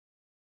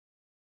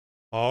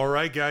All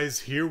right, guys,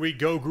 here we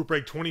go. Group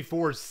break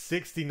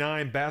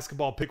 2469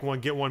 basketball. Pick one,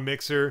 get one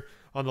mixer.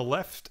 On the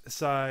left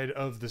side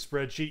of the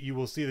spreadsheet, you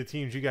will see the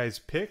teams you guys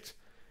picked.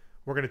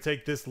 We're going to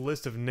take this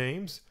list of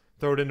names,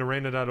 throw it into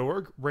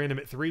random.org, random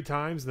it 3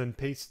 times, then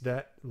paste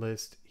that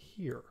list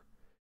here.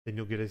 Then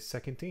you'll get a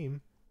second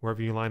team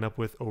wherever you line up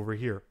with over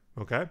here.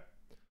 Okay?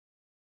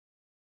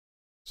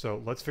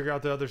 So let's figure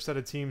out the other set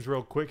of teams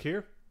real quick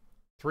here.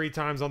 3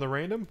 times on the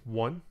random.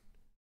 1,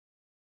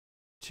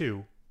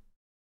 2,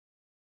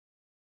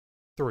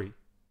 3.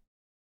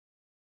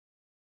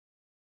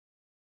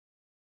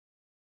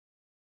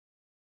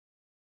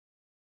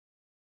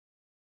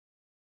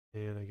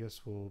 And I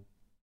guess we'll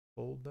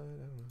fold that. I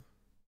don't know.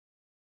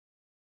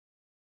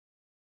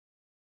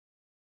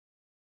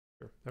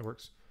 Sure, that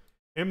works.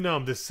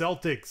 Imnum, the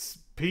Celtics.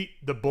 Pete,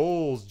 the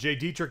Bulls. Jay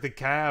Dietrich, the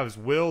Cavs.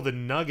 Will, the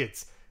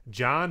Nuggets.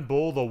 John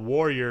Bull, the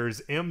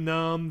Warriors.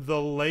 Imnum,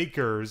 the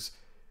Lakers.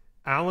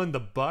 Allen, the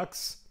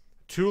Bucks.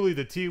 Thule,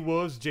 the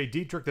T-Wolves. Jay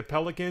Dietrich, the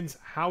Pelicans.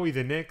 Howie,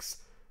 the Knicks.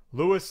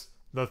 Lewis,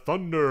 the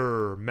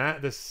Thunder.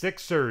 Matt, the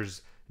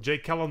Sixers. Jay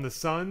Kellum, the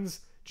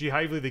Suns. G.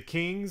 Hively, the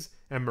Kings.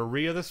 And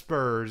Maria, the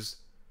Spurs.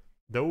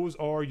 Those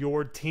are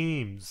your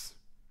teams.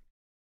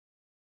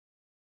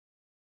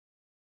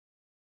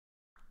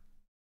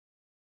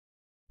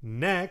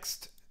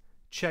 Next,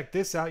 check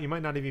this out. You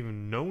might not have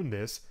even known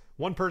this.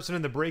 One person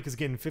in the break is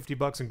getting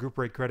 $50 in group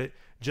break credit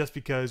just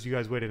because you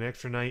guys waited an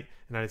extra night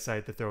and I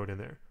decided to throw it in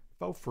there.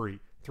 For free.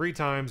 3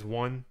 times.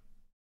 1,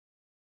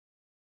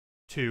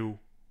 2,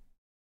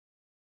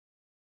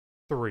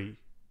 3.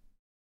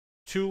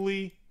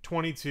 Thule,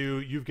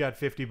 22. You've got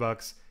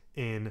 $50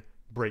 in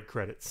break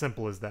credit.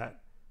 Simple as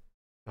that.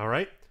 All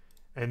right.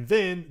 And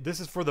then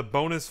this is for the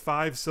bonus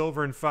 5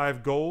 silver and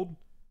 5 gold.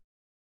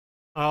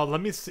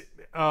 Let me see.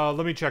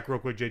 Let me check real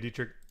quick, Jay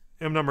Dietrich.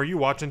 Emnum, are you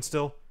watching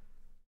still?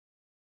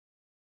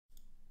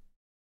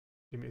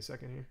 Give me a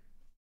second here.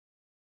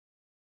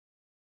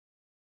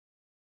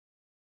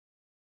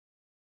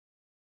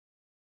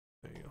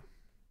 There you go.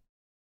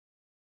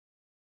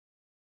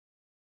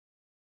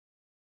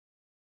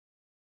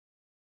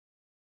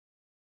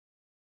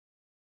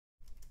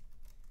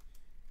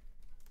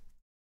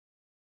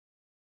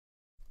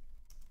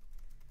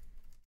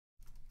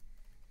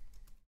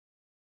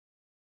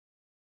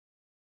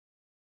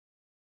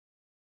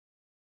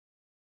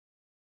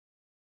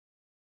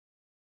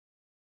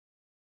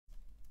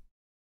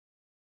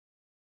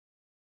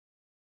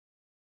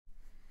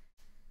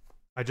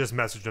 I just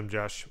messaged him,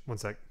 Josh. 1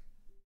 sec.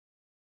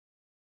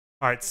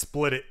 All right,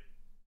 split it.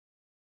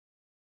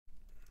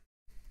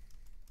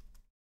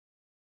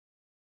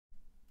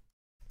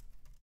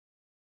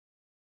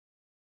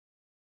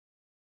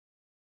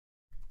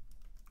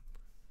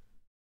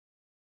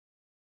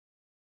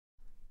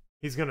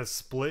 He's going to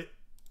split.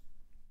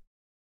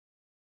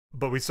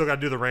 But we still got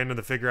to do the random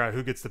to figure out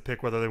who gets to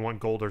pick whether they want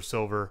gold or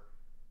silver.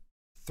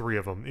 3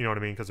 of them. You know what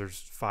I mean? Because there's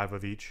 5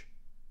 of each.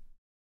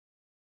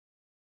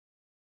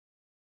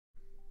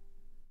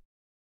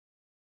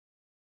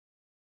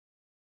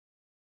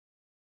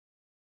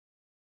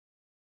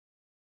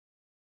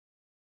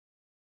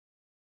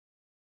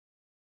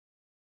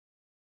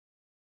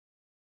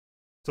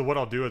 So what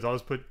I'll do is I'll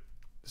just put,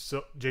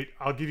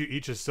 I'll give you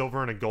each a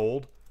silver and a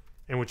gold,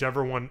 and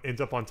whichever one ends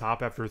up on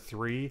top after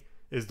 3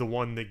 is the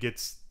one that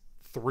gets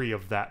 3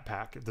 of that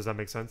pack. Does that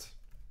make sense?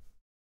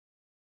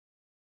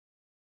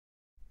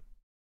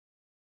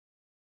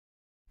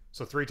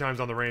 So 3 times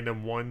on the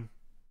random. 1,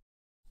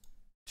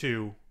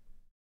 2,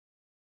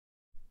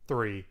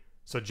 3.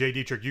 So Jay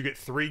Dietrich, you get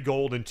 3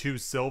 gold and 2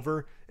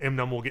 silver.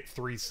 Emnum will get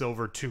 3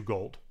 silver, 2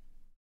 gold.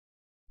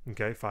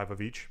 Okay, 5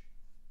 of each.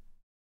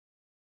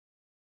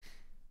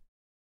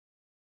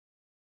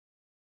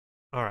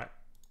 All right.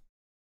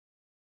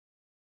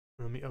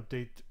 Let me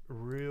update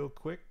real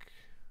quick.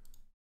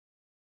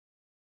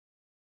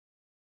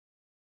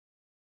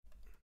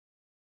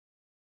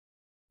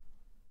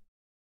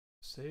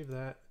 Save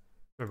that.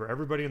 Remember,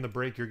 everybody in the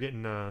break, you're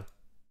getting a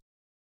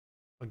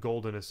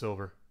gold and a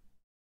silver.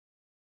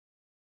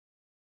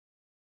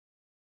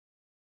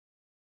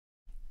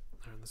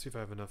 All right, let's see if I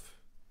have enough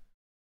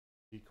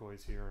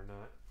decoys here or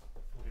not.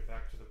 We'll get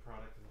back to the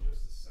product in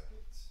just a second.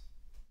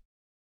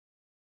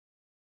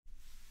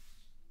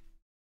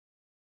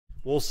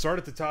 We'll start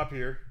at the top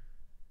here.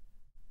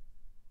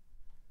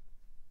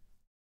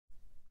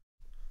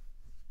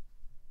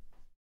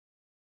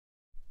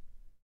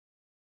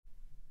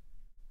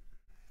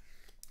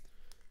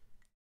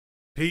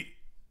 Pete,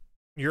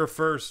 you're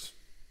first.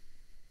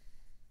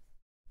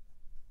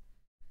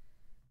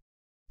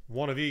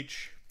 1 of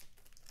each.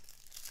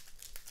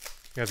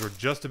 You guys, we're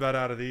just about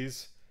out of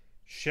these.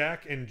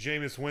 Shaq and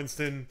Jameis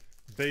Winston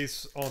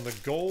base on the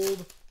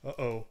gold.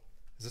 Uh-oh.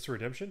 Is this a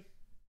redemption?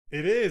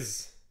 It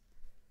is.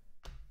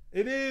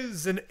 It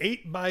is an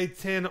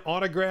 8x10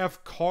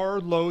 autograph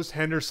Carlos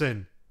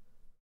Henderson.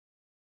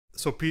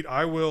 So, Pete,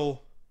 I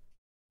will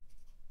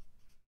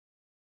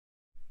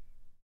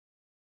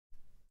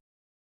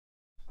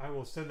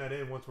send that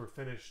in once we're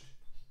finished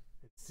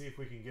and see if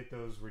we can get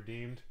those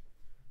redeemed.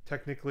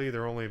 Technically,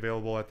 they're only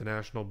available at the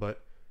National,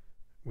 but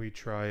we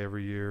try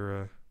every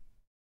year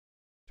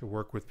to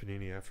work with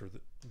Panini after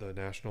the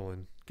National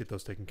and get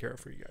those taken care of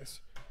for you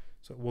guys.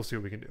 So we'll see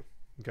what we can do.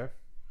 Okay.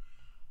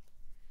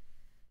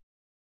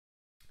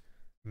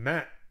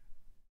 Matt,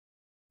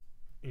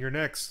 you're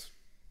next.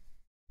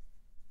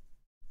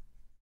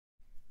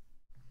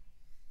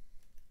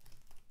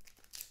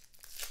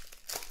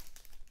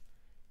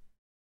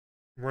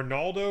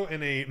 Ronaldo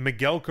and a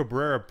Miguel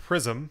Cabrera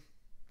Prism.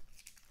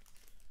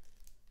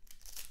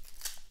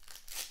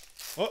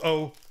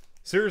 Uh-oh.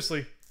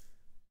 Seriously.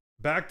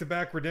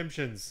 Back-to-back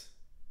redemptions.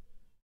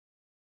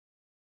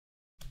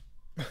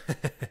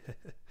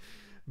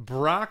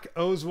 Brock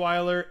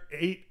Osweiler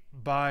 8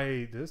 by...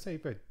 Did this say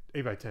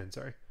 8 by 10?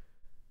 Sorry.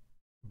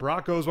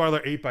 Brock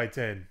Osweiler 8 by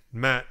 10.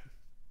 Matt.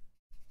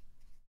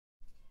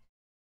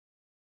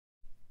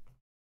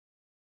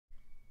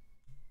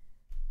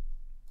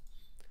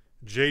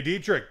 Jay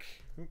Dietrich.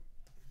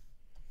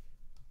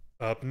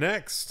 Up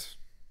next.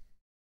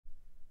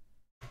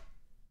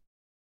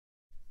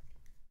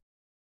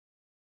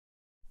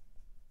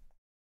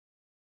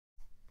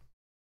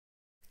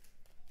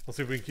 Let's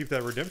see if we can keep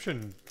that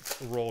redemption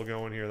roll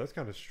going here. That's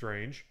kind of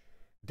strange.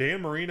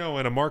 Dan Marino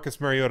and a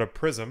Marcus Mariota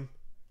Prism.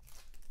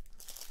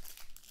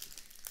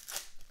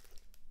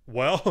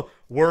 Well,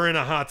 we're in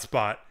a hot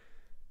spot.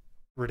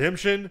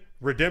 Redemption.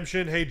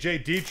 Hey, Jay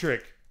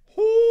Dietrich.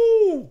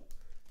 Whoo!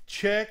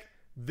 Check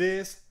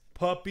this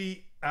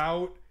puppy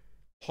out.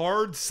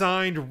 Hard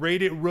signed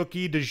rated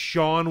rookie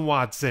Deshaun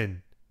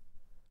Watson.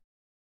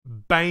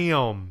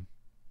 Bam.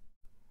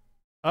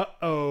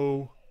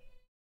 Uh-oh.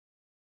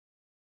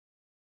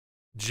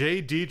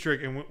 Jay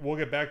Dietrich, and we'll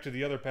get back to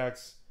the other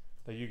packs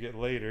that you get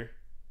later.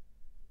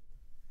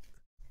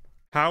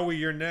 Howie,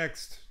 you're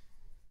next.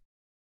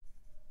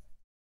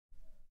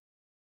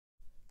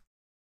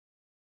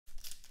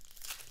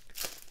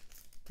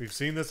 We've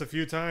seen this a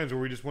few times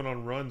where we just went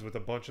on runs with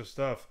a bunch of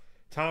stuff.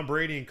 Tom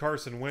Brady and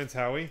Carson Wentz,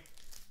 Howie.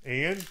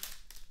 And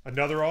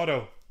another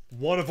auto.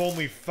 One of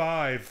only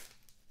 5.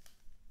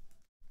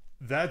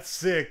 That's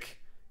sick.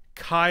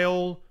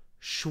 Kyle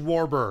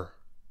Schwarber.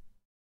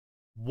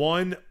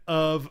 1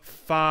 of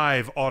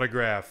 5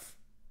 autograph.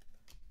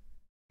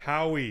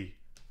 Howie,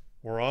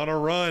 we're on a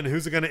run.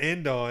 Who's it going to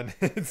end on?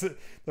 It's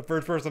the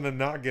first person to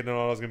not get an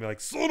auto is going to be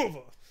like, son of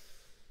a...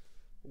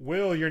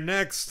 Will, you're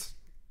next.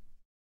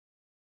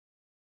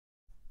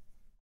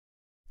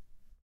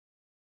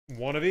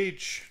 1 of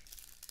each.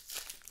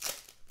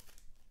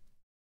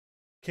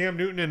 Cam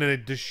Newton and a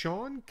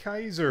Deshaun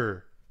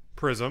Kaiser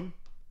Prism.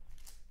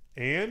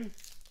 And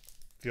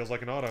feels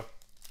like an auto.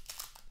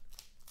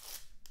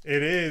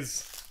 It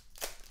is.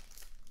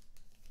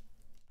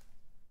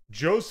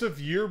 Joseph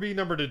Yearby,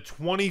 number to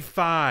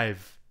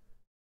 25.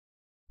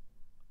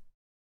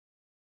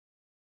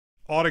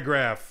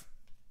 Autograph.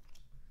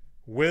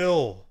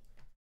 Will.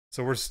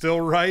 So we're still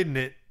riding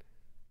it.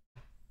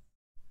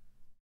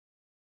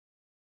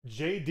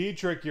 Jay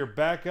Dietrich, you're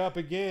back up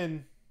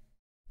again.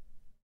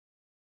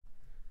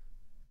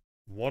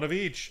 1 of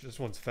each. This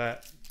one's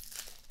fat.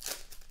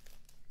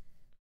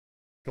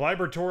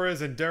 Gleyber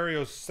Torres and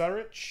Dario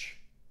Saric.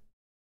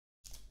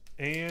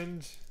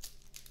 And...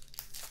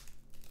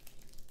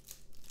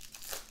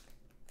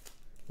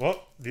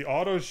 well, the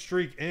auto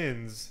streak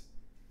ends,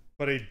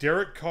 but a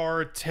Derek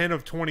Carr 10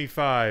 of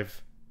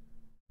 25.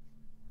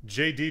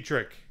 Jay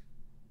Dietrich.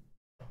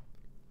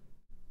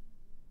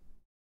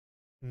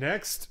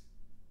 Next,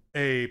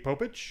 a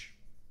Popich.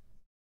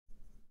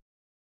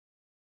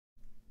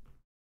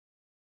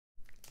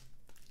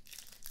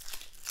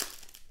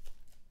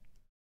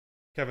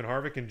 Kevin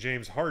Harvick and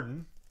James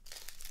Harden.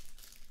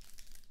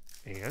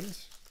 And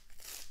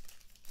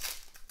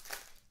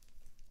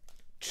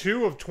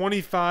 2 of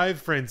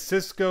 25,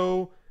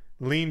 Francisco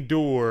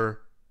Lindor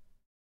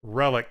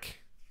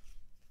Relic.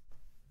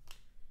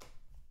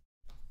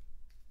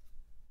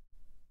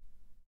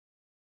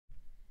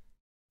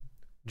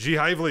 G.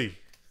 Hively.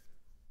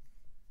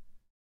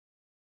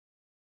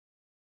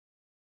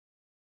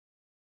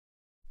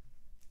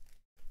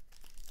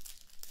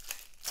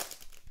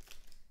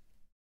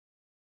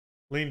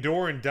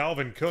 Lindor and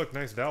Dalvin Cook.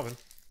 Nice Dalvin.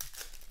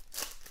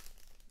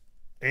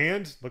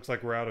 And looks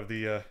like we're out of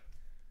the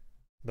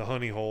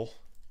honey hole.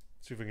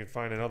 See if we can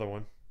find another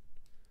one.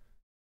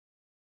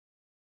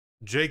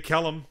 Jay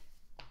Kellum.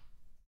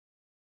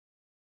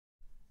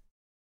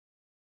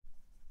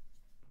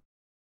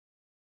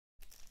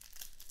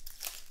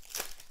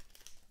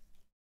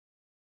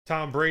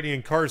 Tom Brady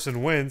and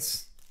Carson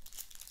Wentz.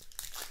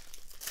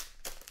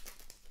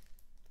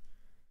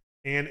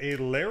 And a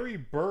Larry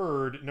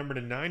Bird, number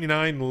to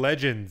 99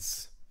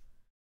 Legends.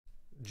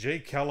 Jay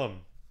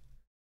Kellum.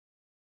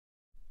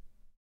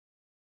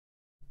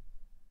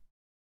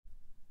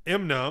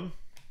 Emnum.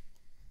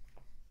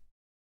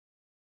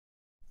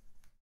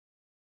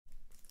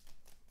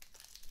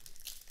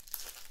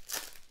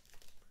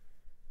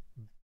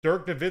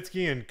 Dirk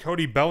Nowitzki and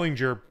Cody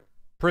Bellinger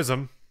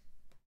Prism.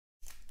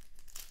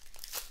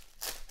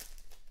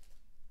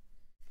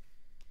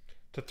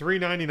 To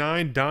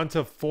 399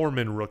 Donta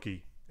Foreman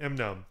rookie.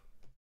 Emnum.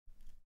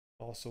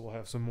 Also, we'll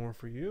have some more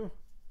for you.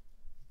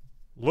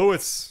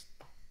 Lewis.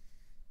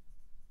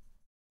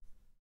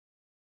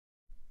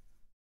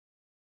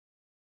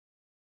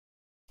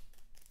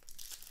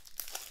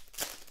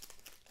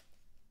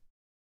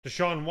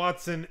 Deshaun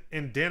Watson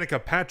and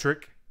Danica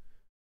Patrick.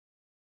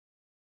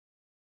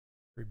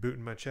 Rebooting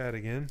my chat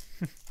again.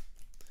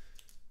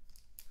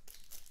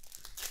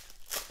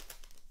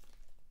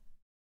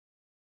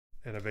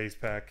 And a base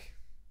pack.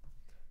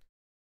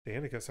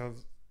 Danica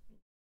sounds...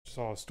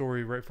 Saw a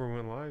story right before we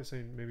went live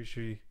saying maybe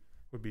she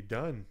would be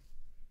done.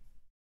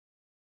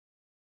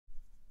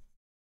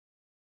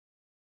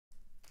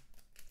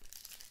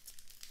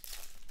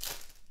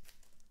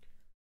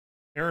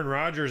 Aaron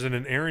Rodgers and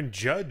an Aaron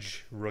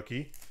Judge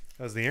rookie.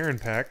 That was the Aaron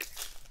pack.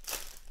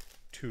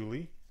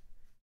 Thule.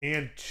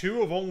 And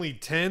 2 of only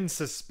 10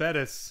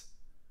 Cespedes.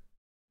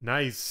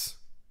 Nice.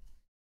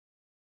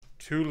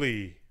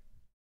 Thule.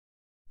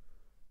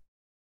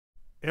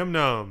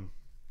 Emnum.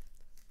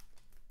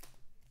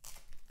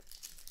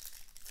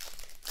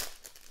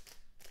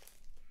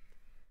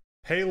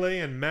 Pele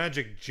and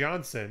Magic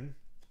Johnson.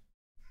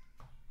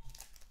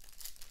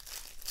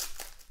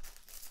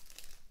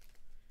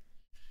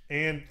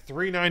 And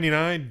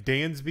 $3.99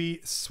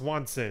 Dansby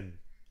Swanson.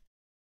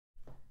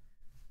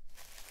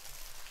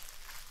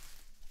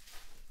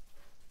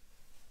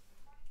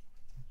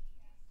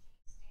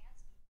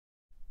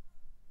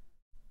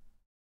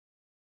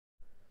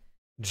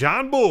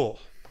 John Bull.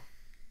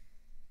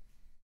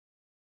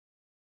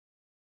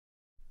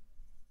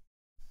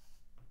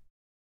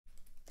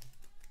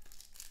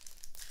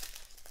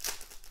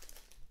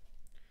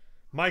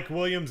 Mike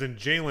Williams and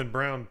Jaylen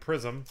Brown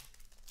Prism.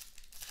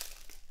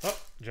 Oh,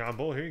 John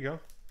Bull, here you go.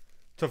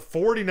 To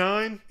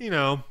 49, you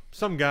know,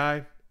 some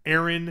guy.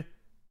 Aaron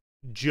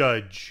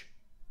Judge.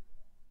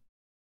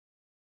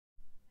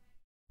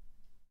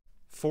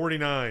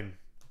 49.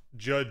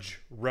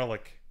 Judge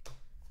Relic.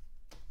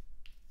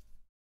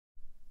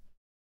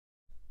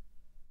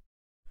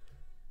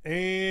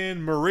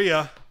 And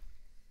Maria.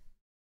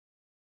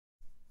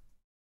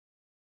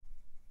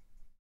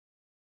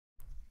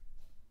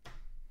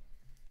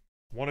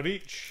 One of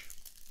each.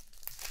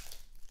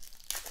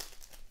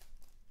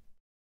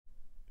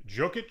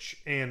 Jokic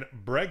and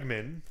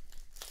Bregman.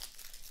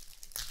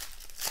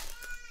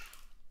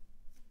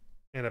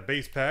 And a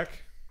base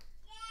pack.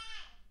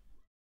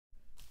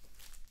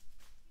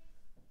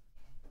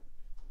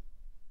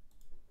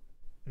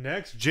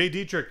 Next, Jay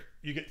Dietrich.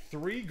 You get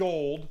 3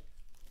 gold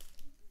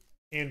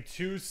and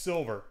 2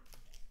 silver.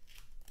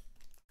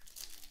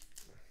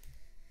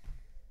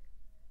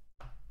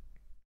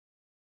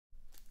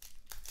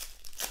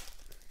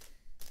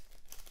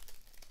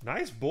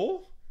 Nice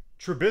Bull.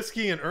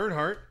 Trubisky and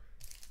Earnhardt.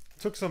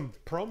 Took some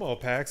promo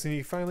packs and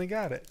he finally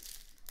got it.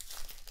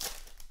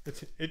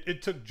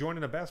 It took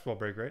joining a basketball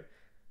break, right?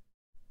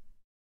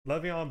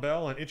 Le'Veon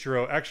Bell and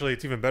Ichiro. Actually,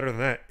 it's even better than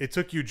that. It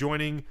took you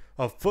joining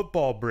a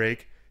football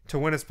break to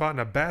win a spot in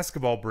a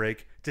basketball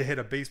break to hit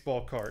a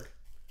baseball card.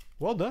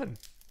 Well done.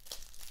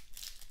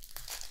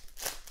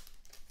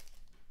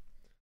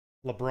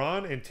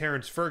 LeBron and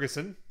Terrence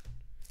Ferguson.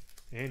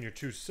 And your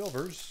 2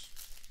 silvers.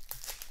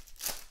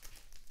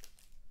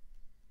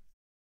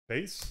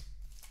 Base.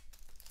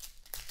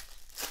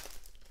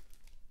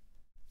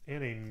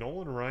 And a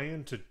Nolan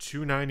Ryan to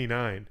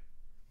 299.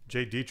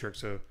 Jay Dietrich.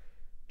 So,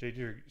 Jay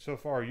Dietrich, so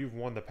far you've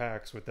won the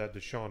packs with that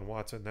Deshaun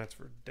Watson. That's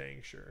for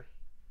dang sure.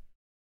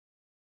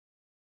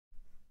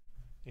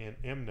 And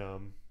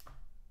Emnum.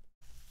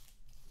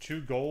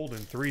 2 gold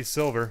and 3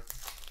 silver.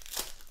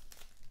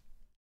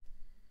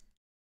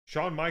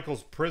 Shawn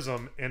Michaels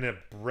Prism and a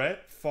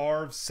Brett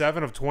Favre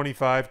 7 of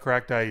 25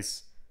 cracked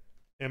ice.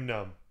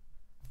 Emnum.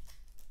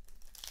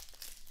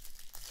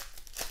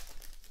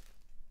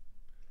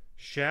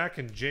 Shaq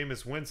and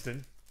Jameis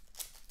Winston.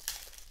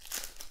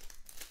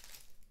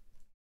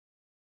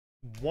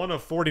 1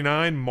 of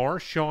 49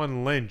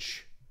 Marshawn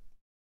Lynch.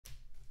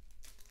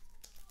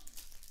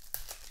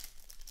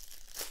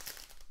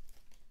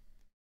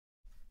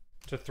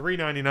 To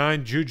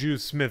 $3.99 Juju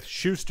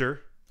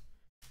Smith-Schuster.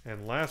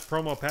 And last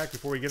promo pack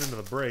before we get into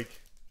the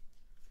break.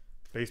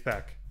 Base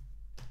pack.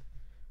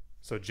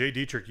 So Jay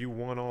Dietrich, you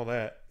won all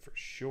that for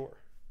sure.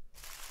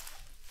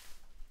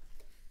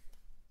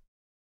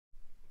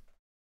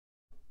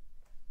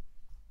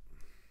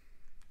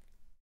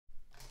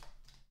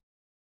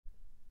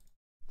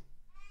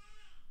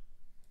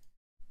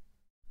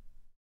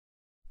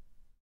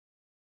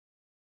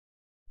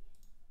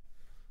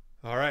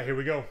 All right, here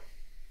we go.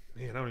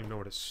 Man, I don't even know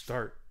where to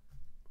start.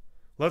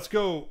 Let's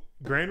go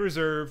Grand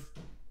Reserve,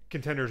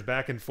 Contenders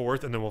back and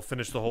forth, and then we'll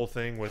finish the whole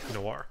thing with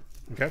NOIR.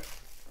 Okay?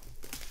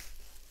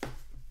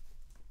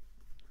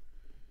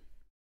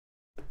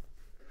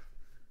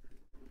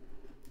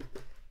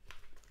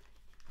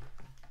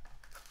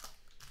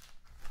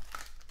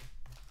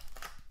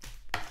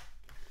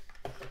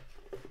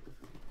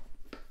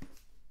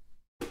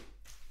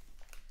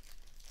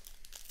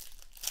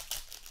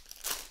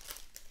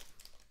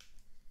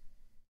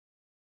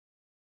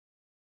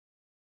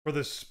 For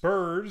the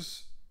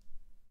Spurs,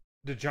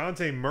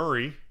 DeJounte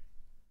Murray.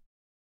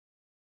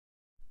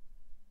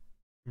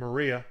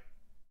 Maria.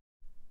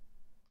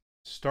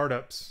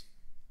 Startups.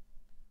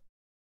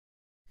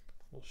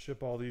 We'll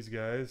ship all these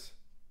guys.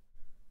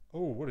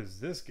 Oh, what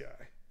is this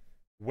guy?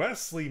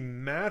 Wesley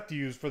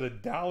Matthews for the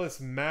Dallas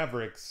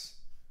Mavericks.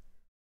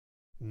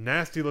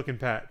 Nasty looking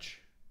patch.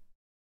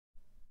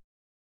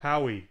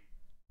 Howie.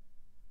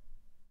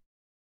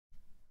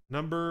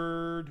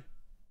 Numbered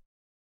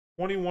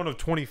 21 of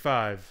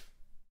 25.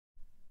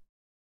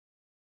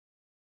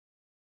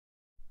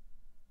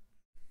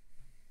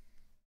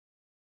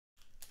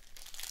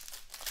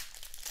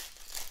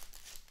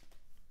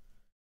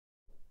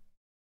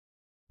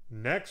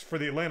 Next, for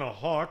the Atlanta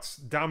Hawks,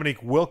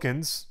 Dominique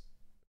Wilkins.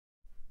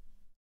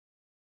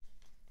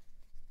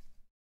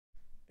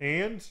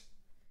 And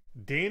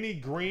Danny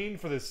Green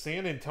for the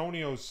San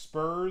Antonio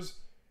Spurs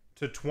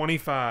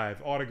 /25.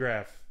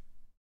 Autograph.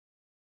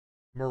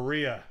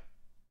 Maria.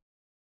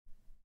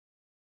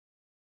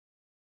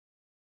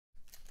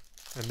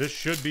 And this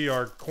should be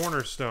our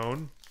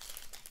cornerstone.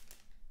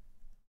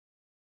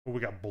 Oh, we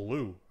got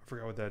blue. I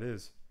forgot what that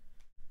is.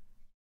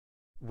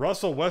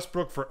 Russell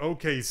Westbrook for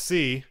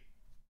OKC.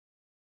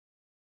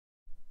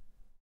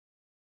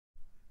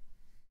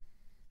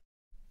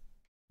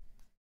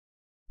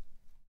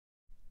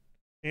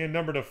 And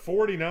number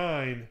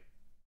 /49,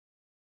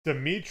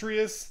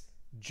 Demetrius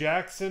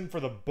Jackson for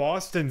the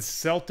Boston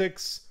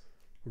Celtics.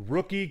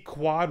 Rookie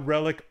quad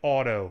relic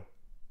auto.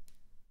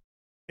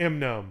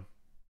 Emnum.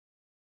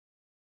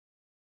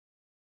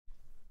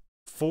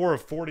 4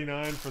 of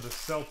 49 for the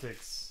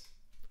Celtics.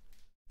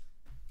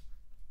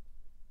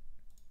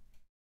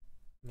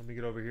 Let me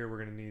get over here. We're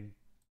going to need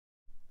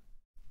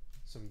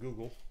some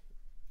Google.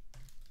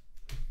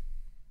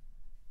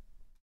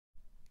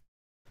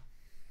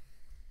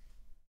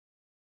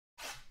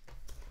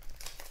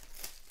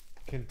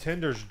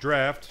 Contenders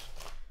draft.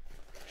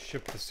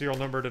 Ship the serial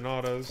numbered and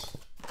autos.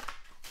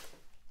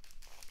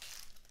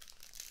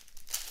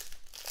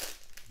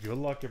 Good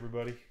luck,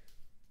 everybody.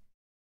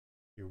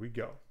 Here we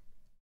go.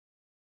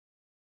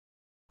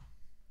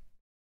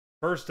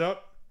 First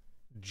up,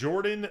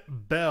 Jordan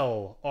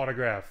Bell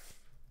autograph.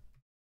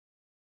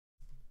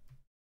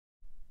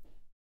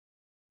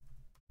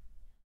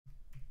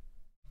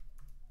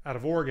 Out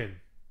of Oregon.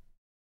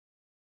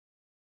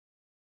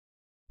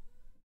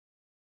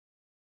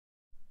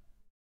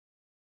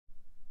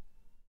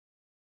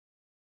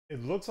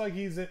 It looks like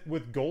he's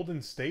with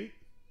Golden State.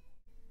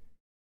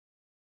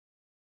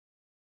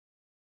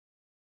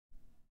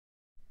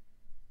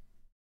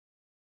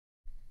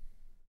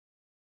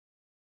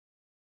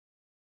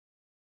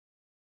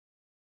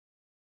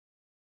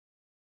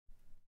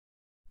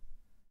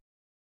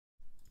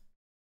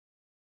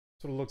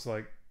 That's what it looks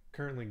like.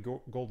 Currently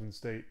Golden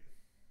State.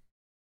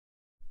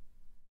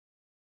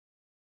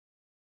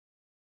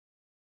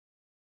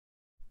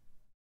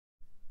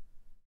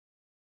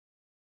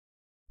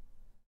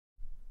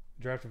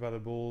 Drafted by the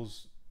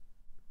Bulls.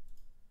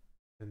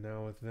 And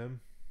now with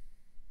them.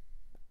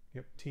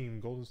 Yep,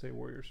 team Golden State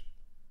Warriors.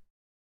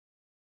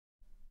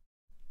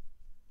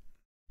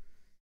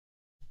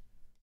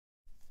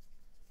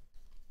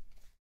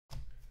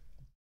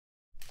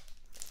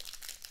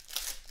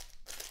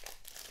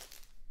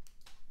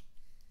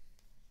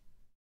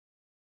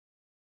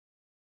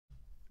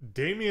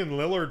 Damian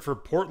Lillard for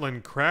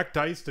Portland, cracked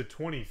ice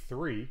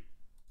 /23.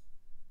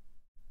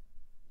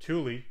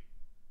 Thule.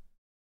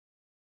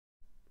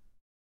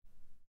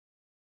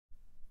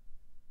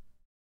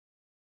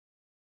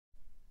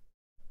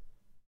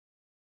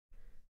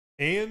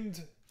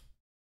 And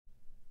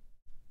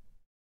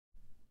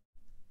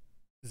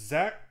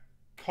Zach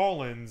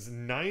Collins,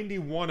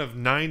 91 of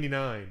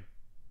 99.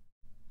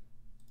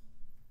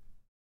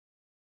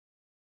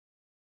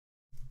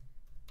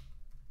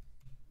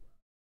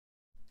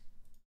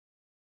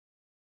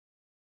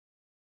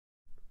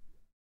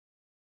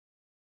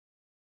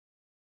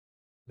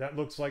 That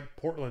looks like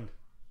Portland.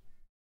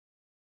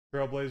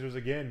 Trailblazers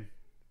again.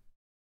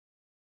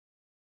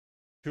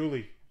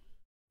 Thule.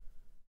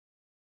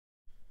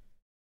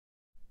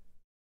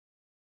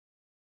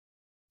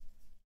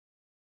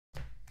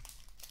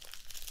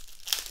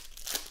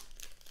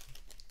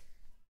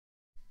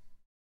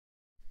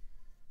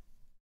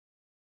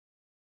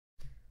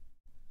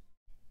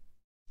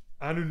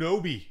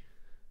 Anunoby.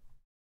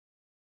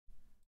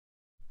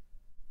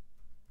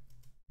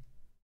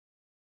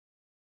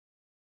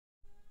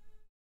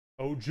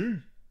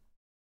 OG.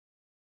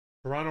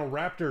 Toronto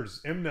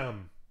Raptors,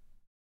 Emnum.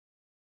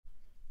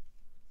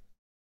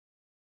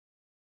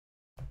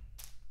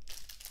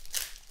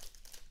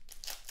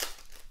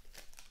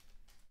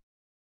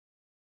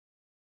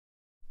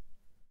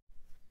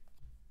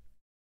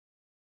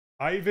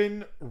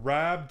 Ivan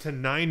Rabb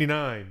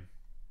 /99.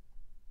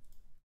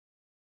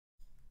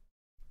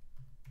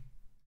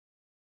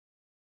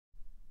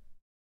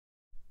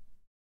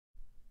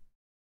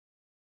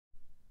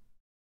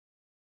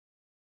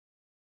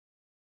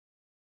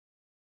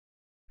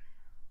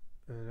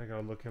 And I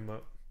gotta look him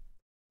up.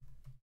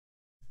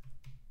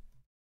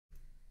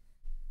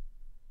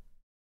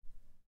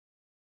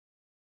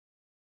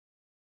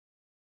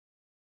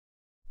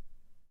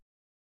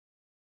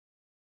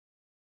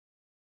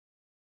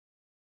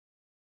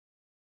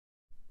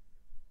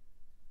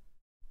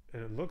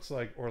 And it looks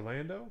like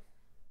Orlando.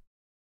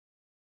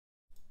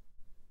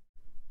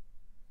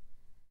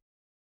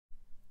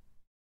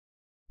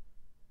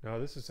 No,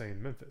 this is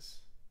saying Memphis.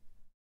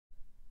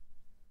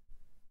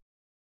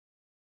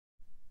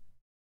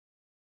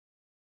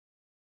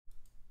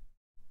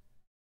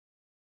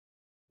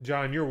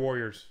 John, you're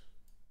Warriors.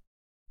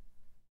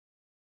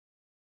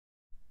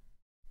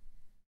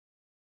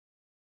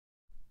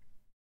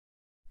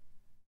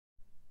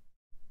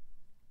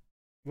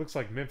 Looks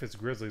like Memphis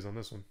Grizzlies on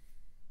this one.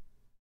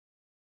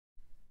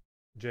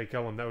 Jay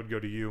Kellen, that would go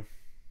to you.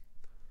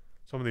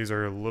 Some of these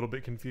are a little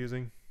bit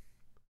confusing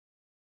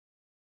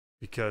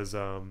because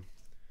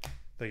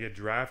they get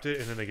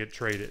drafted and then they get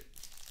traded.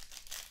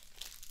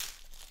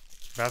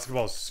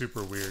 Basketball is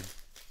super weird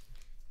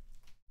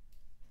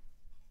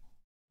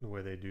the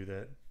way they do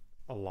that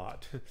a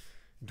lot.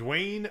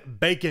 Dwayne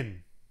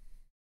Bacon.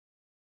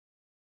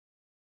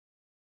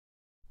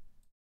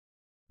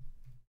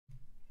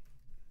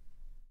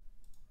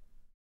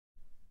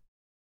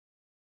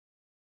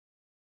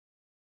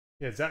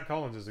 Yeah, Zach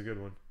Collins is a good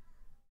one.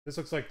 This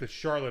looks like the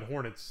Charlotte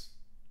Hornets.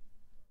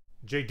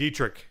 Jay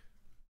Dietrich.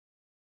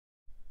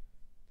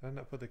 Did I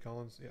not put the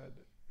Collins? Yeah, I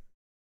did.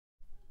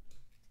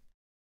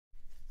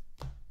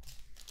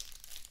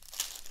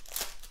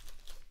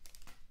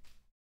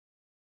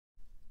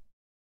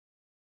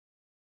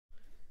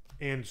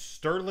 And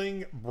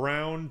Sterling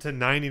Brown to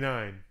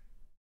 99.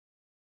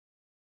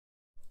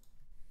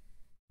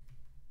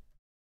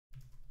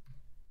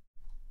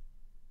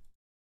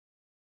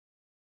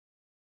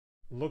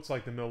 Looks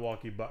like the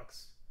Milwaukee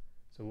Bucks.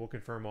 So we'll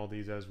confirm all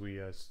these as we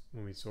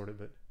when we sort it.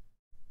 But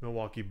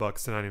Milwaukee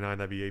Bucks to 99.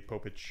 That'd be a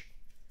Popich.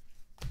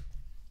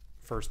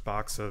 First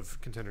box of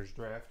Contenders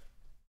draft.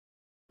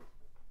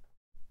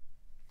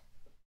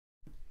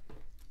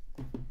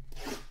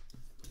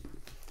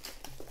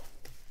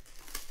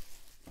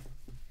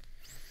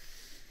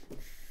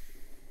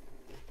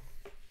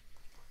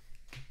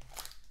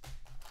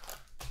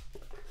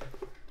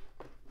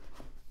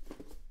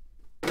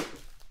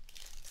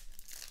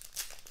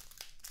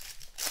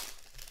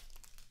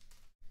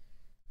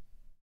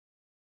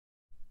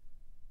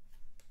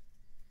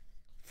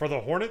 For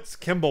the Hornets,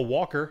 Kemba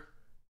Walker.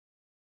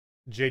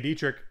 Jay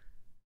Dietrich.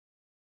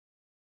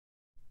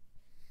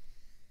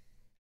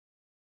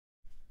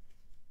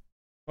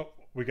 Oh,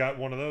 we got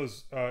one of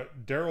those.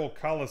 Daryl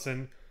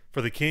Collison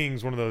for the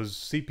Kings, one of those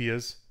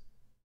sepias.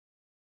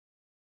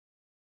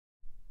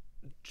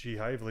 G.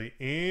 Hively.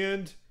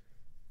 And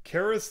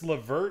Karis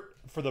LeVert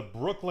for the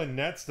Brooklyn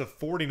Nets, the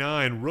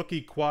 49.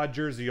 Rookie quad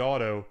jersey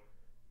auto.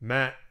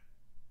 Matt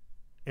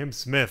M.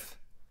 Smith.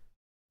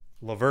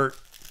 LeVert.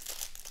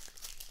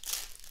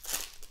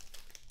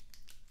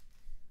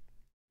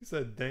 He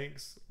said,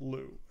 thanks,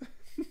 Lou.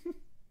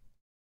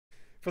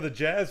 For the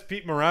Jazz,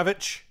 Pete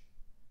Maravich.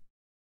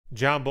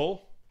 John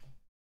Bull.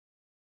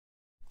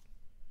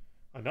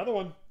 Another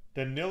one.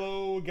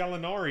 Danilo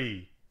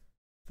Gallinari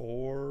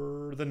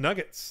for the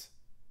Nuggets.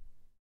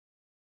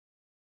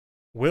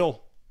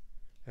 Will.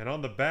 And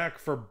on the back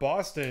for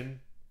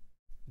Boston,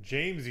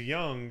 James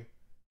Young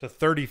to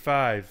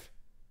 35.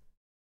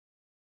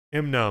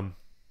 Emnum.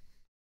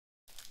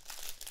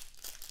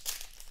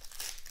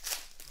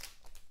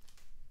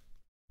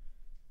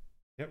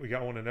 Yep, we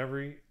got one in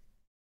every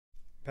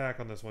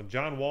pack on this one.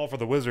 John Wall for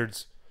the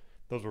Wizards.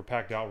 Those were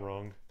packed out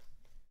wrong.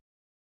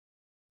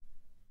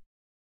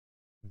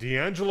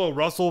 D'Angelo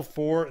Russell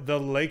for the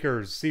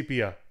Lakers.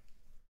 Sepia.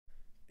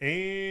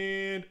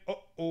 And,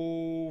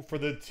 for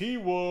the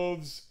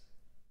T-Wolves,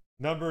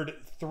 numbered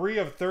 3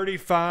 of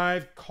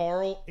 35,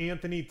 Karl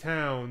Anthony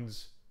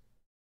Towns.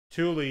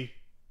 Thule.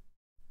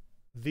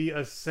 The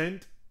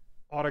Ascent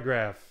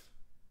autograph.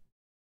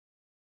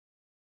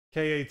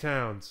 K.A.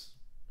 Towns.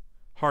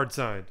 Hard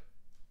signed.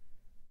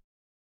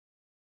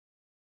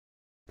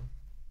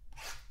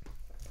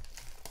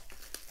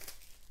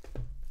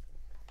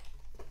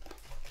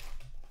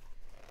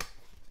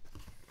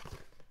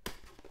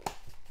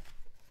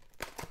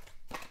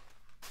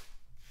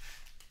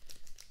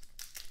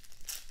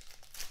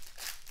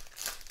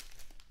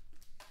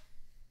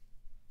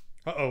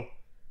 Uh-oh.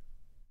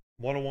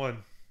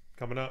 101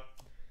 coming up.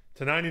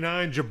 To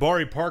 99,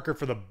 Jabari Parker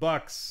for the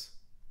Bucks.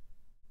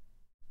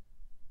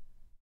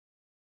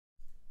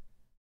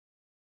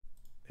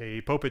 A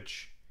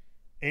Popich.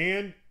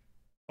 And,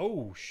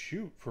 oh,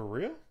 shoot, for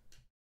real?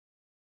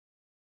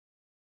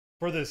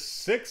 For the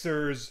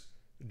Sixers,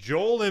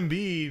 Joel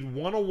Embiid,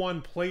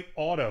 101 plate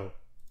auto.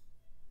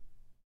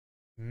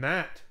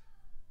 Matt.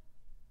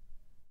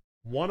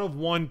 1 of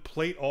 1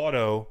 plate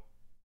auto.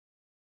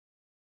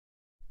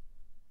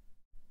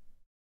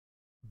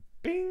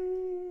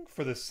 Bing!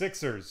 For the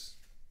Sixers.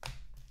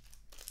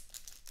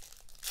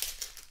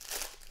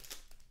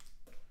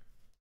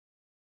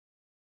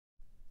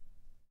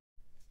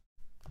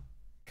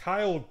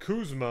 Kyle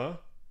Kuzma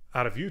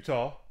out of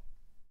Utah.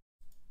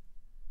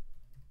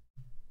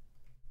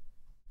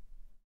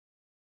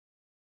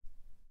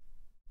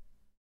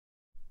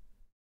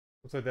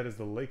 Looks like that is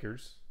the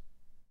Lakers.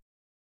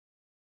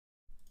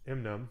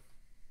 Emnum.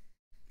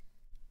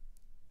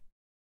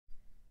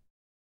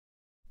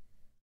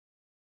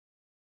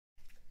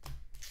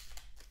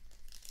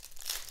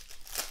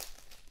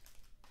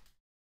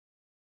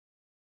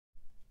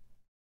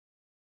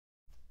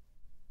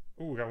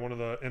 Ooh, we got one of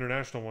the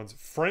international ones.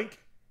 Frank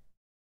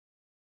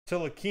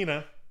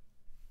Tilakina.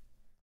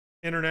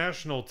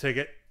 International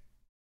ticket.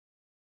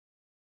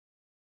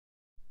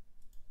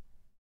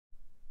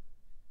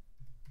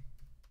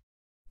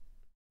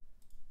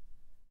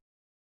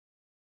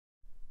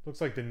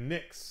 Looks like the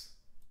Knicks.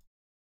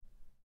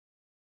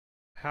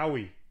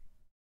 Howie.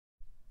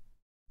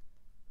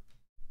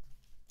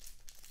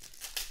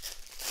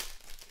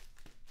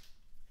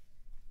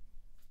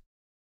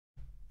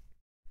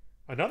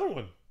 Another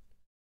one.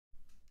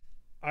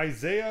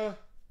 Isaiah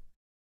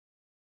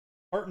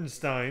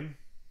Hartenstein.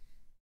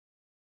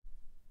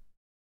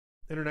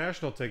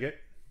 International ticket.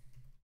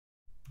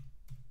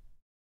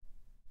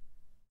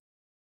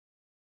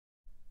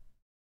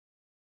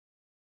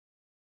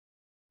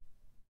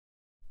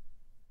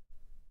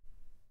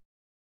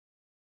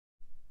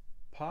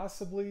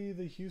 Possibly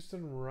the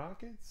Houston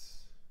Rockets?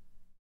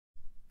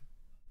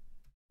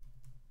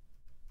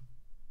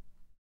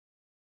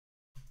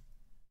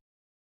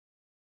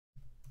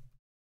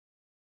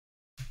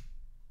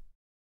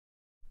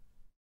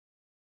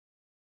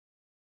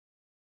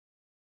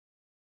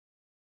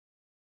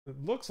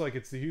 It looks like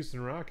it's the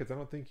Houston Rockets. I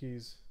don't think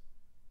he's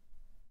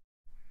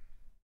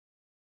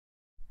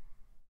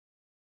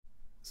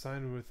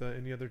signed with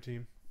any other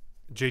team.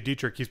 Jay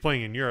Dietrich, he's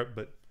playing in Europe,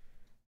 but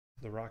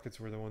the Rockets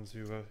were the ones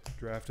who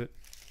drafted.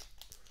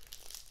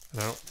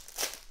 And I don't,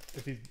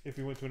 if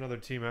he went to another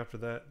team after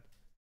that,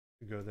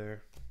 he'd go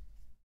there.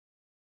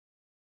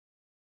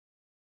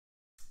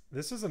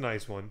 This is a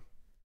nice one.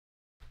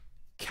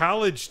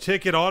 College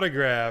ticket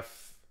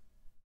autograph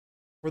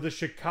for the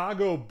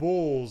Chicago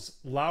Bulls,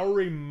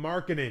 Lauri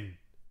Markkanen.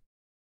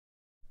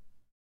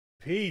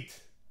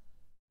 Pete.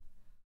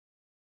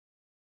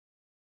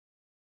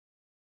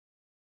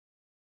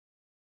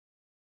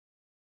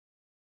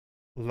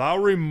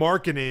 Lauri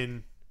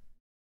Markkanen.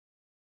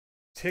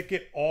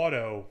 Ticket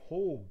auto.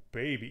 Oh,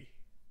 baby.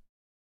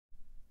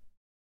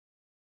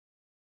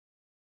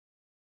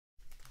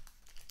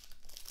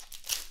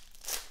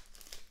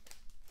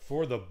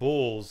 For the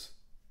Bulls.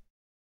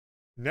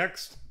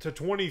 Next to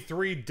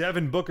 23,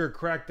 Devin Booker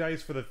cracked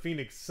ice for the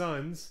Phoenix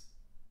Suns.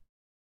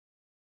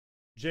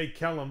 Jay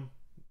Kellum.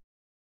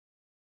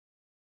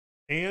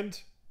 And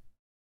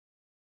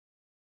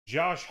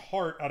Josh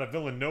Hart out of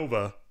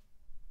Villanova.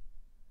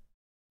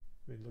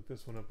 Let me look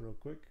this one up real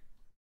quick.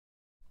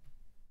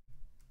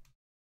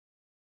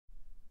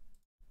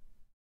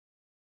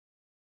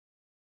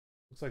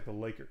 Looks like the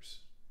Lakers.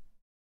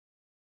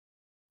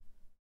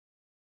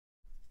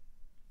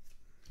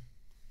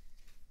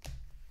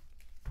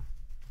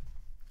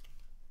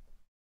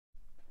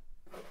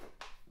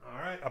 All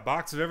right, a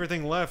box of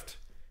everything left.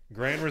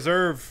 Grand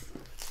Reserve.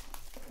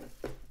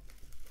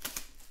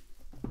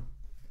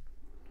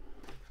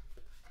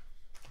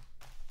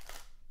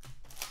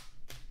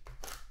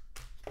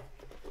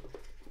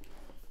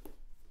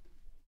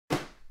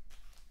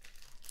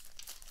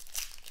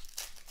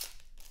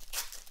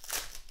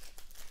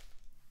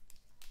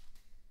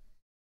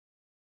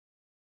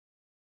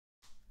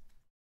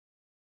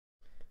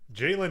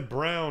 Jaylen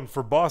Brown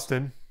for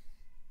Boston.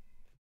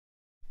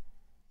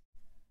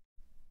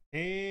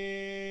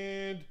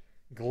 And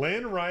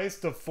Glenn Rice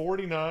to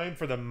 49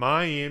 for the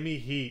Miami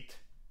Heat.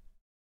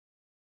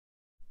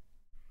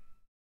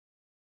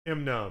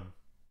 Num.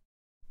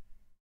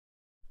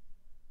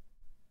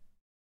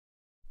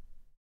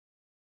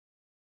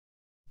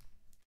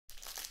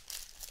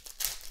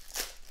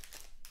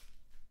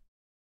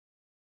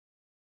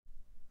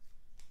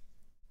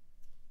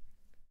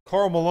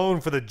 Karl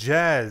Malone for the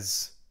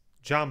Jazz.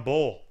 John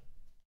Bull.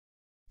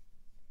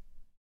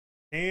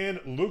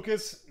 And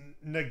Lucas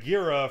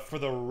Nagira for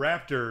the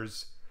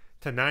Raptors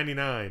to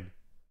 99.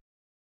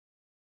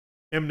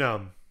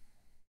 Num.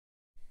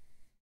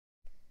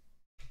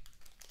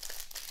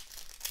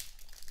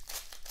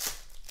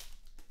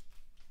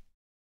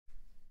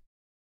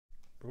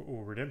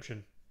 Ooh,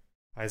 redemption.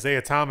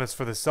 Isaiah Thomas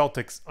for the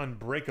Celtics,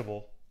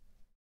 unbreakable.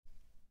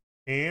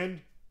 And,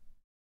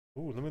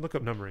 ooh, let me look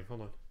up numbering.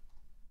 Hold on.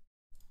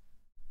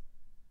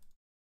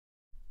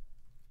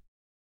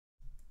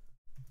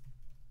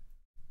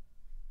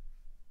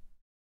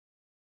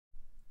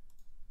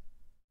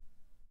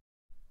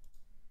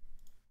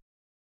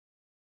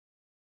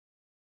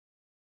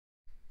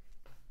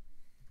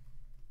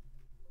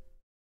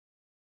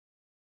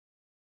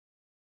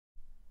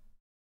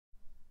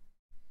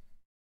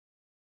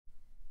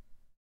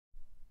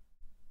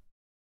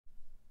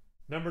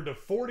 Number to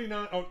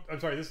 49. Oh, I'm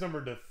sorry. This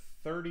number to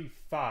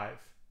 35.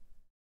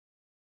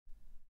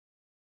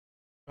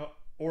 Oh,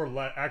 or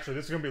actually,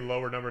 this is going to be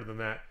lower number than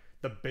that.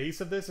 The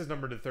base of this is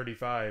numbered to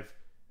 35,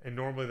 and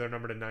normally they're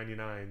numbered to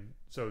 99.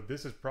 So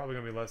this is probably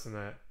going to be less than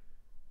that.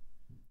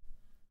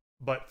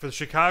 But for the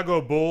Chicago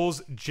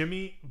Bulls,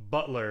 Jimmy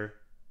Butler.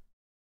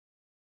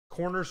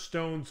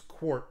 Cornerstones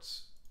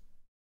Quartz.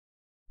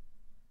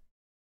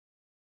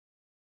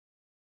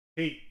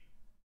 Heat.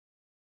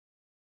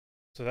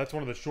 So that's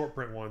one of the short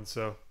print ones,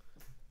 so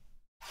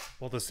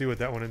we'll have to see what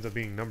that one ends up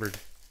being numbered.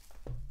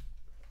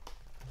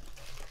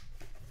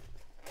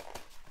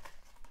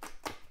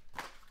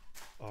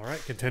 All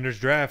right, Contenders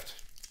draft.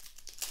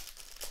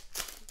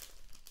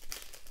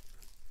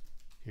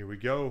 Here we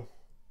go.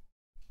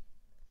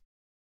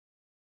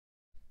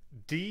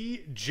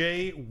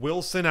 DJ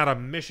Wilson out of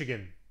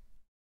Michigan.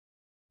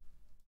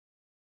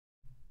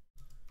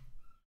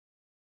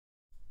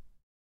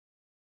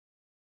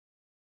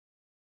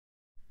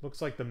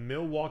 Looks like the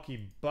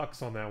Milwaukee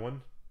Bucks on that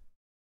one.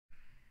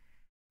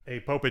 A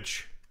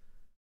Popich.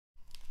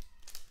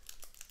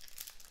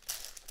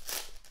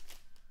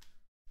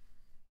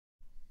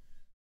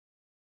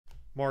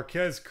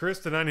 Marquez Chris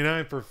to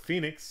 99 for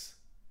Phoenix.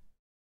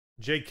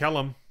 Jay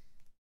Kellum.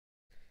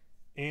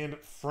 And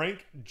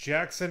Frank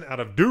Jackson out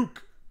of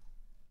Duke.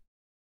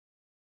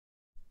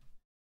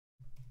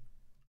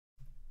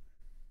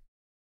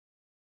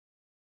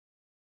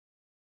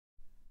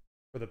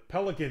 For the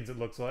Pelicans, it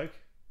looks like.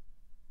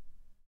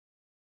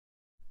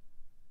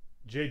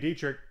 Jay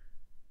Dietrich.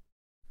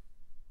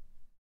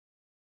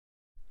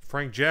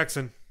 Frank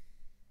Jackson.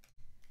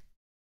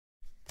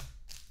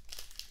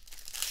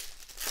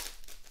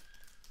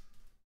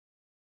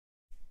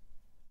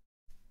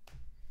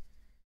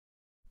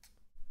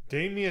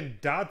 Damian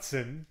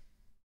Dotson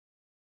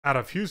out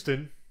of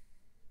Houston.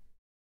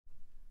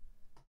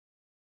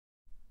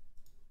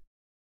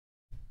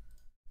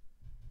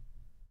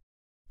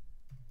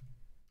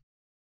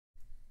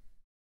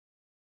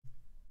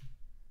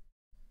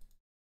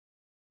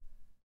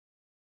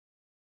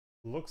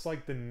 Looks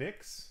like the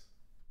Knicks.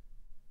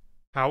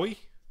 Howie.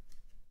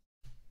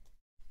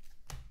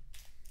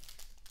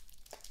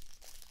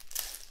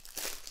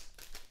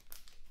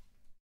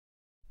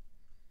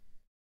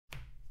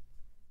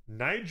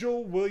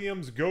 Nigel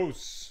Williams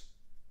Ghosts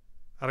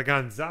out of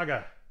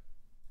Gonzaga.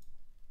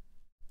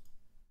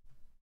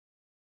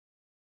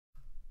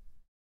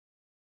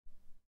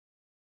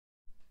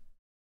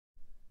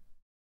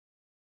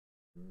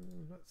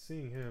 I'm not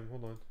seeing him.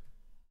 Hold on.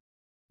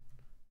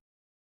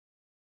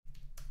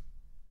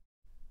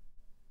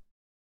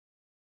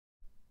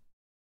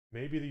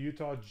 Maybe the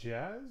Utah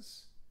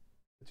Jazz?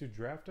 That's who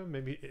draft him?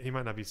 Maybe he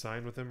might not be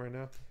signed with him right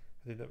now.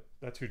 I think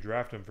that's who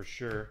draft him for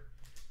sure.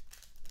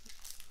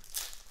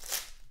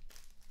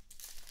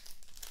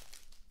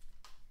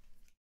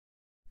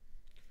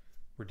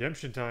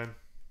 Redemption time.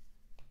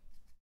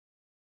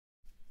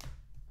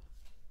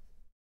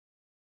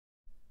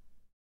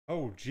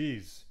 Oh,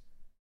 geez.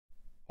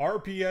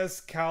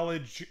 RPS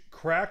College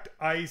cracked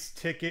ice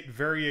ticket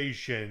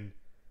variation.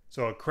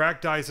 So a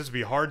cracked ice, this would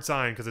be hard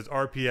sign because it's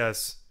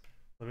RPS.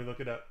 Let me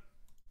look it up.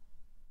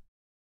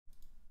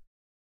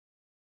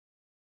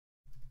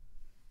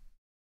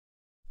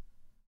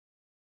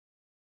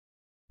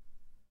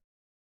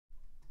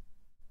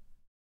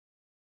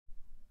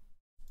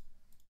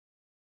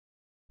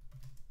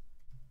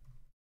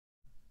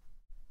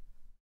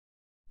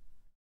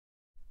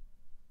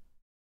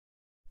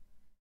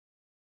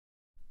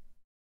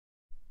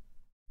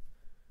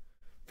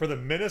 For the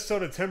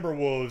Minnesota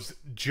Timberwolves,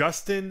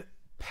 Justin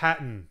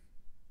Patton.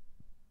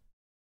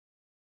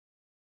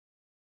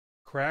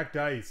 Cracked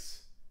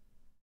ice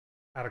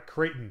out of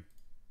Creighton.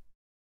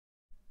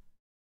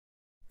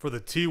 For the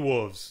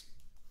T-Wolves.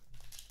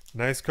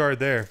 Nice card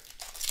there.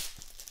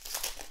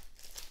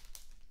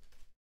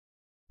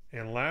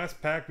 And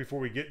last pack before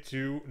we get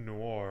to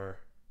Noir.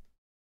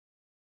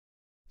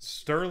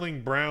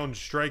 Sterling Brown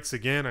strikes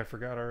again. I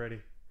forgot already.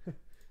 Can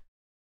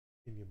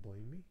you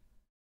blame me?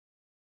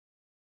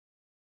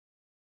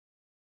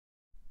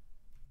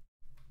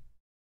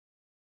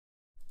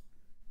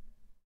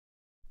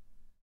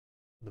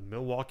 The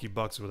Milwaukee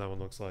Bucks is what that one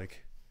looks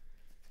like.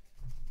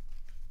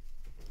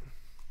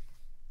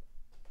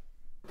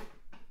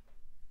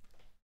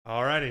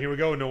 All right, here we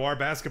go. Noir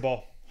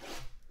basketball.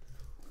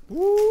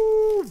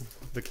 Woo!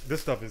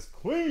 This stuff is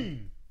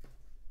clean.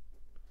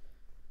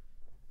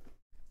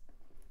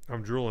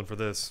 I'm drooling for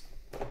this.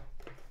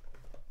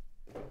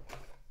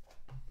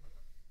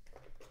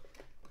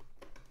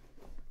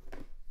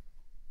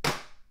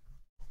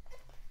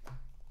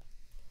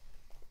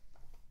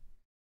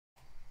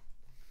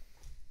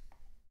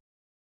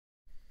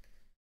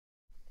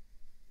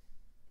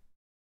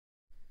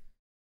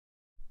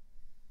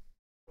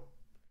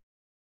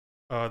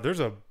 There's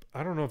a,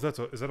 I don't know if that's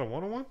a, is that a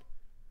 101?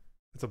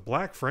 It's a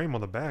black frame on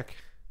the back.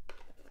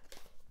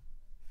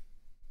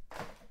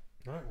 All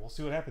right, we'll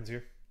see what happens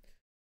here.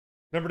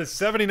 Number to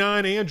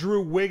 79,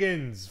 Andrew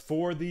Wiggins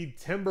for the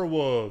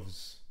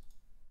Timberwolves.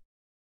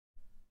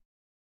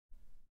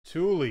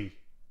 Thule.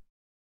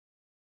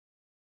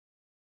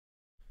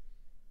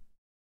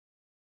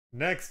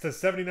 Next to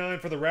 79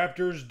 for the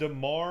Raptors,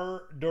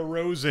 DeMar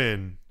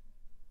DeRozan.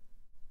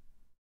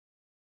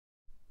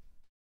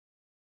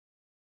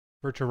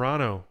 For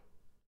Toronto.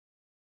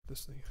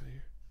 This thing out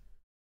here.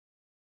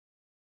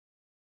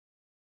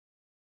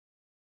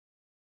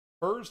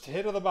 First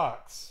hit of the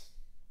box.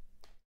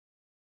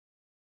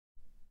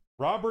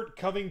 Robert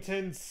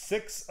Covington,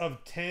 6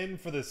 of 10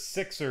 for the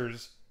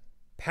Sixers.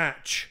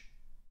 Patch.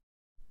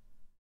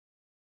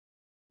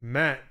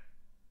 Matt.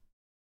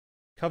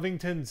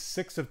 Covington,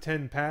 6 of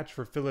 10 patch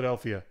for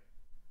Philadelphia.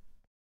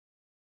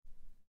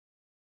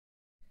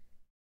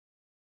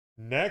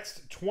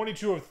 Next,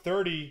 22 of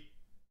 30,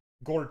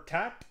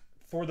 Gortat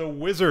for the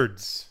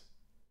Wizards.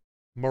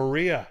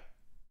 Maria.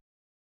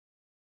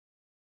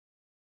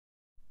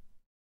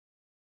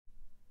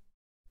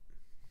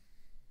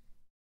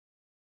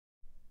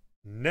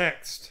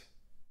 Next,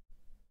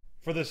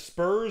 for the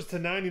Spurs to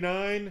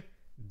 99,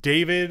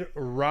 David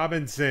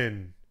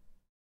Robinson.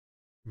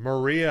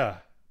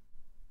 Maria.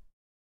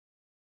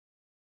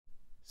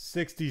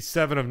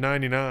 67 of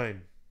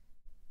 99.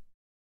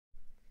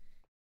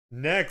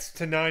 Next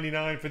to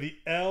 99 for the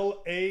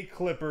LA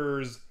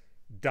Clippers,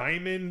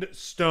 Diamond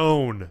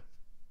Stone.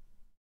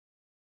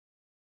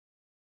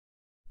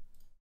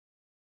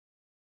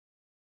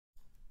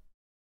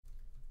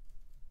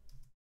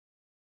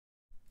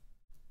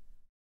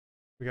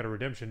 We got a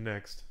redemption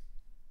next.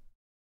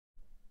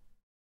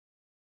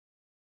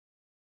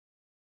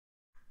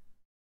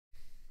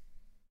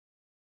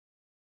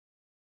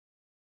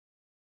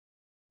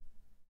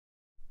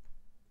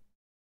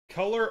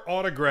 Color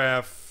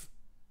autograph.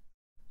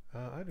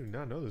 I do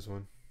not know this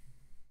one.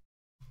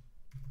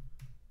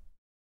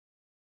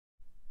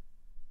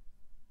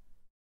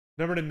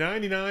 Number to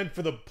 99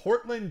 for the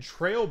Portland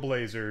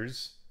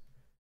Trailblazers,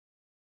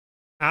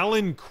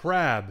 Alan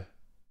Crabb.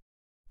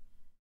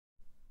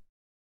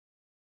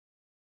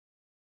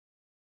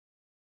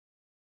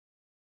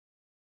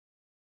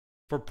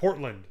 For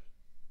Portland.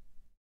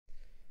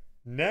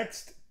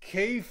 Next,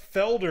 Kay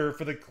Felder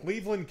for the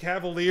Cleveland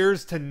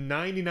Cavaliers to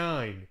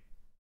 99.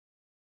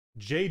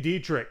 Jay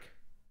Dietrich.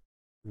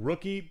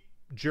 Rookie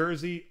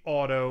jersey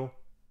auto.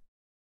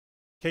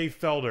 Kay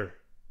Felder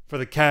for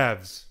the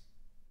Cavs.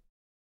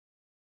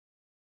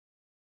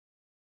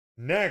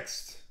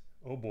 Next,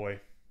 oh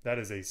boy, that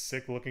is a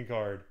sick looking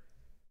card.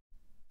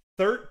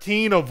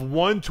 13 of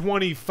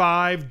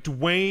 125,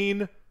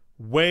 Dwayne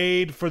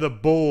Wade for the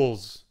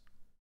Bulls.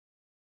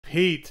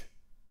 Pete.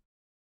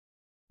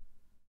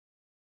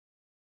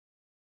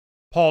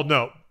 Paul,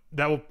 no.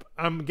 That will,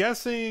 I'm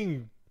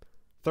guessing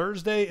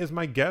Thursday is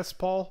my guess,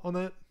 Paul, on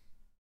that.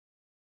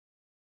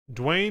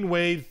 Dwayne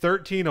Wade,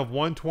 13 of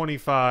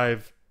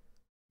 125.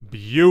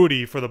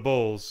 Beauty for the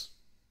Bulls.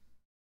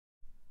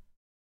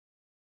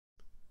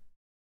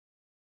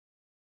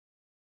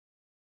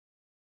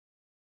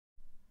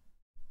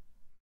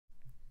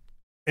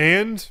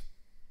 And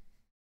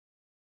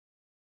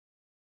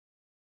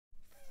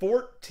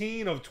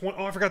 14 of 20.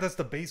 Oh, I forgot that's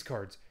the base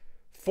cards.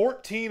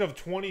 14 of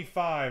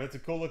 25. That's a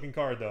cool looking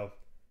card, though.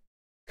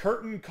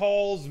 Curtain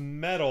Calls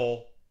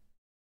medal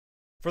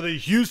for the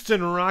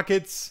Houston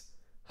Rockets,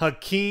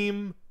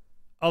 Hakeem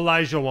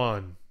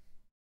Olajuwon.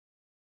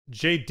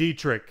 Jay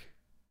Dietrich.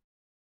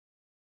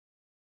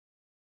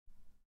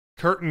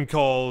 Curtain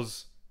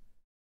Calls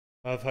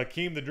of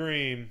Hakeem the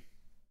Dream.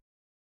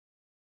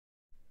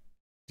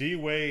 D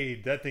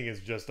Wade, that thing is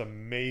just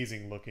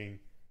amazing looking.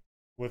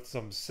 With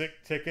some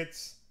sick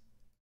tickets.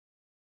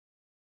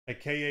 A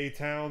K.A.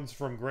 Towns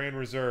from Grand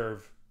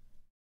Reserve.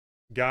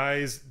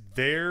 Guys,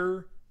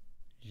 there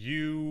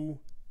you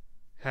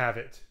have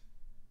it.